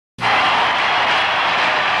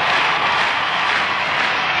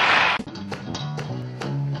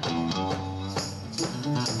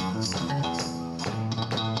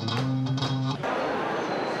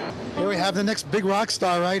have the next big rock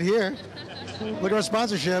star right here. Look at our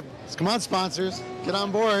sponsorship. Come on, sponsors, get on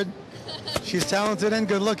board. She's talented and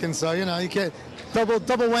good looking, so you know you can't double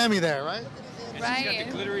whammy there, right? Right. She's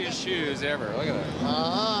got the glitteriest shoes ever. Look at that.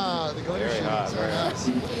 Ah, the glitter Very shoes. hot, very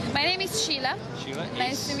nice. My name is Sheila. Sheila,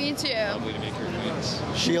 Nice to meet you. Lovely to meet your twins.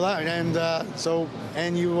 Sheila,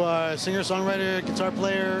 and you are a singer, songwriter, guitar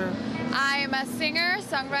player. I'm a singer,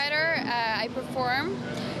 songwriter. I perform,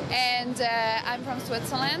 and I'm from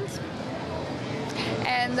Switzerland.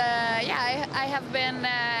 And yeah, I have been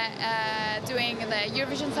doing the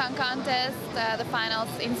Eurovision Song Contest, the finals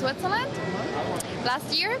in Switzerland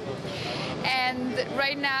last year. And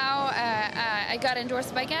right now I got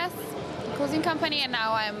endorsed by Guess, clothing company, and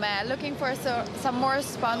now I'm looking for some more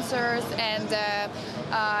sponsors and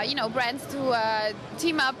you know, brands to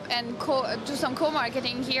team up and do some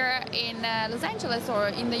co-marketing here in Los Angeles or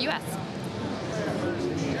in the US.